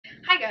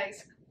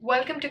guys,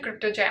 welcome to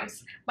Crypto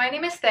Gems. My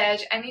name is Tej,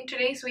 and in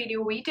today's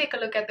video we take a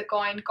look at the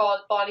coin called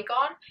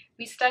Polygon.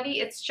 We study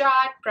its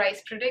chart,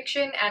 price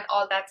prediction and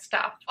all that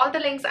stuff. All the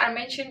links are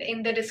mentioned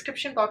in the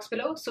description box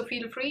below, so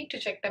feel free to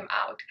check them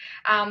out.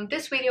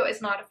 This video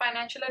is not a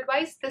financial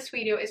advice. This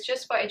video is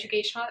just for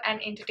educational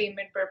and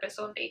entertainment purpose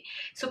only.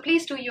 So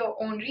please do your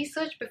own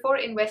research before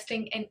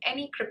investing in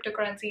any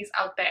cryptocurrencies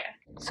out there.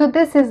 So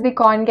this is the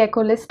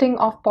CoinGecko listing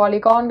of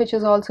Polygon, which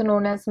is also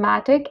known as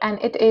Matic,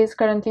 and it is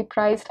currently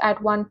priced at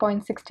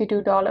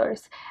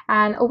 $1.62.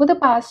 And over the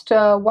past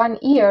 1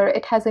 year,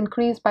 it has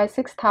increased by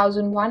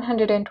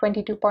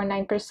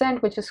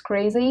 6,122.9%, which is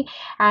crazy.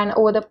 And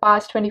over the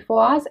past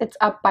 24 hours, it's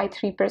up by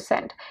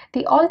 3%.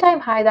 The all-time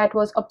high that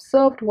was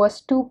observed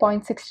was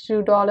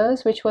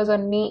 $2.62, which was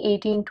on May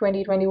 18,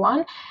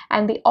 2021.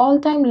 And the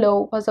all-time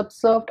low was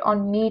observed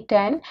on May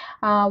 10,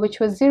 which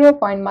was 0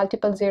 point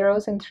multiple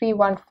zeros in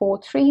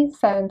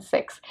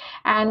 314376.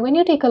 And when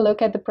you take a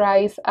look at the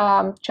price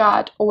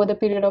chart over the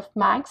period of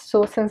max,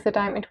 so since the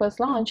time it was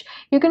launched,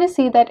 you're going to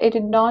see that it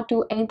did not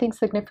do anything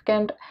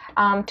significant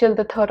till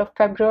the 3rd of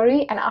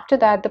February, and after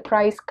that the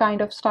price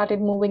kind of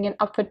started moving in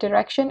upward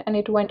direction, and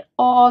it went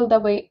all the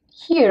way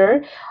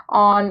here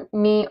on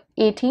May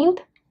 18th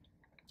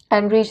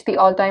and reached the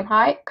all-time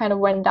high, kind of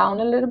went down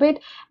a little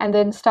bit and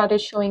then started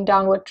showing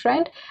downward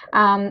trend,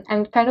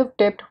 and kind of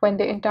dipped when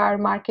the entire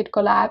market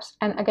collapsed,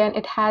 and again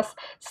it has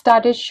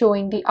started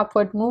showing the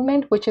upward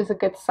movement, which is a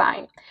good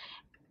sign.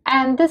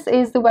 And this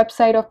is the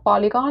website of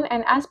Polygon,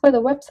 and as per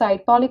the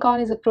website, Polygon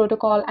is a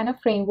protocol and a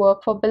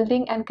framework for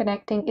building and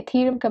connecting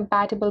Ethereum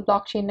compatible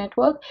blockchain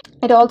network.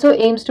 It also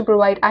aims to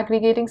provide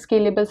aggregating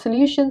scalable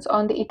solutions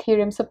on the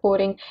Ethereum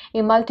supporting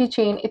a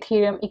multi-chain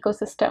Ethereum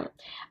ecosystem.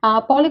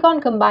 Polygon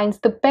combines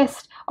the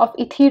best of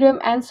Ethereum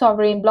and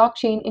sovereign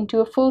blockchain into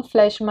a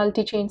full-fledged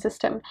multi-chain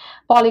system.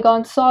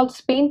 Polygon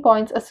solves pain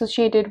points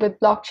associated with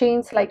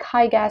blockchains like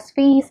high gas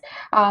fees,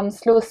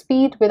 slow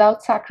speed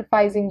without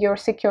sacrificing your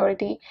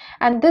security.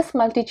 And this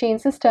multi-chain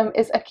system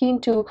is akin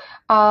to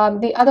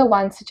the other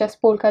ones such as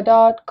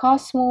Polkadot,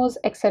 Cosmos,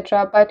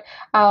 etc., but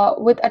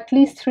with at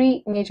least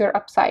 3 major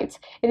upsides.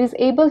 It is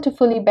able to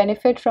fully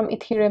benefit from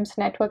Ethereum's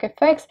network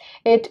effects.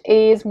 It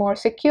is more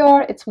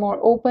secure, it's more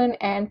open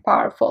and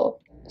powerful.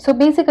 So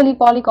basically,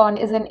 Polygon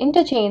is an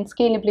interchain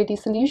scalability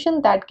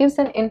solution that gives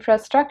an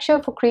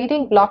infrastructure for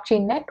creating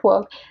blockchain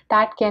network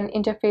that can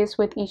interface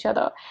with each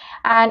other.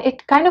 And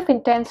it kind of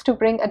intends to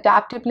bring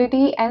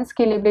adaptability and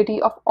scalability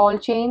of all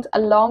chains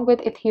along with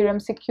Ethereum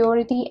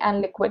security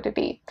and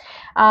liquidity.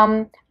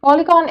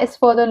 Polygon is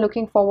further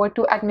looking forward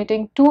to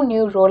admitting 2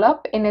 new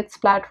rollup in its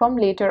platform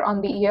later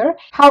on the year.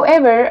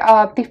 However,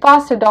 the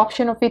fast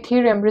adoption of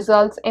Ethereum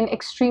results in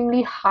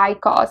extremely high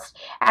cost,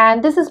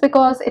 and this is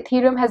because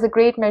Ethereum has a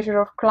great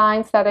measure of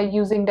clients that are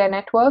using their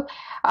network,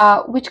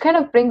 which kind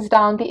of brings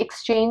down the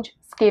exchange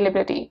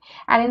scalability.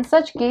 And in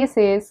such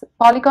cases,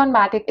 Polygon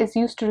Matic is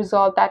used to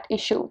resolve that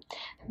issue.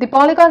 The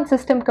Polygon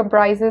system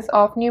comprises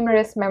of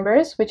numerous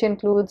members, which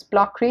includes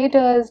block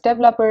creators,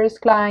 developers,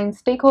 clients,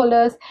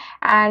 stakeholders,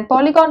 and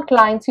Polygon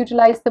clients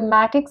utilize the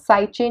Matic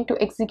sidechain to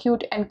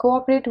execute and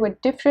cooperate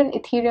with different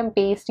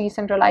Ethereum-based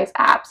decentralized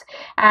apps.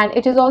 And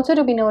it is also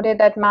to be noted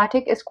that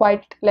Matic is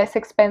quite less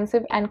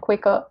expensive and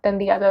quicker than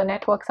the other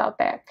networks out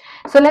there.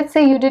 So let's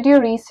say you did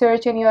your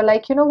research and you're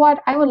like, you know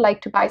what, I would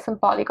like to buy some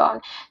Polygon.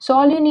 So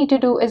all you need to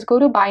do is go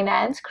to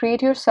Binance,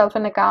 create yourself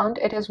an account.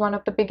 It is one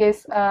of the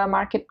biggest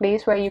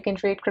marketplace where you can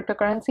trade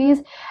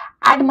cryptocurrencies.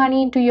 Add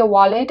money into your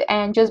wallet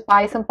and just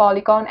buy some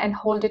Polygon and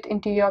hold it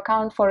into your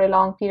account for a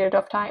long period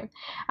of time.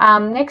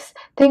 Next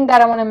thing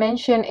that I want to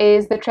mention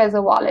is the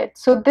Trezor wallet.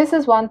 So this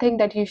is one thing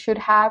that you should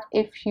have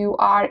if you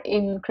are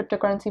in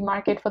cryptocurrency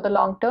market for the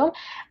long term.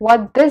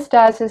 What this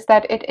does is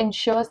that it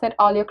ensures that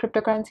all your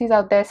cryptocurrencies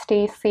out there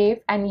stay safe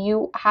and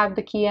you have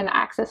the key and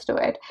access to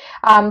it.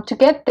 To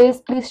get this,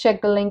 please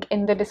check the link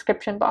in the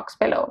description box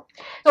below.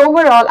 So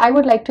overall, I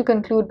would like to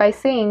conclude by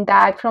saying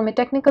that from a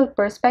technical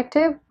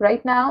perspective,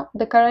 right now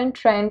the current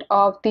trend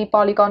of the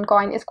Polygon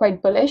coin is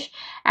quite bullish,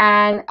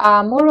 and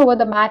moreover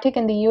the Matic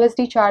and the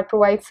USD chart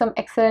provides some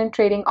excellent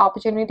trading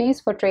opportunities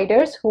for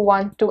traders who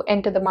want to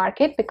enter the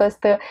market because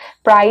the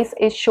price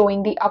is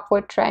showing the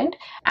upward trend.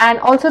 And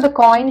also the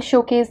coin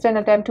showcased an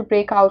attempt to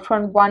break out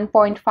from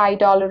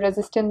 $1.5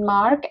 resistance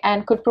mark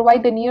and could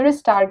provide the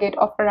nearest target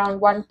of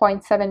around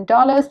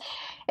 $1.7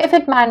 if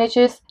it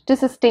manages to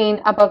sustain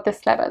above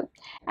this level.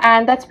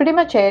 And that's pretty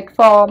much it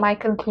for my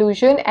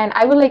conclusion, and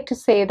I would like to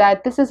say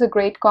that this is a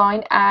great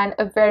coin and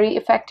a very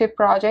effective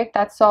project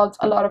that solves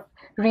a lot of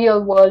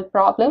real world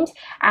problems.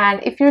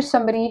 And if you're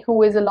somebody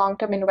who is a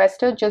long-term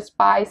investor, just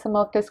buy some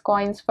of these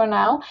coins for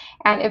now,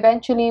 and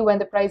eventually when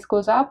the price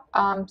goes up,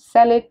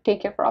 sell it,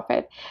 take your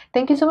profit.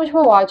 Thank you so much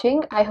for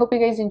watching. I hope you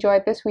guys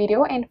enjoyed this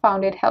video and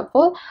found it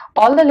helpful.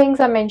 All the links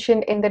are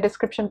mentioned in the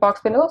description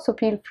box below, so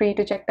feel free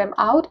to check them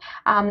out.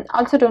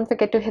 Also don't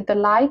forget to hit the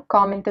like,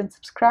 comment and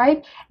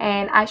subscribe,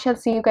 and I shall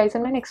see you guys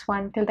in my next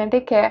one. Till then,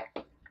 take care.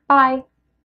 Bye.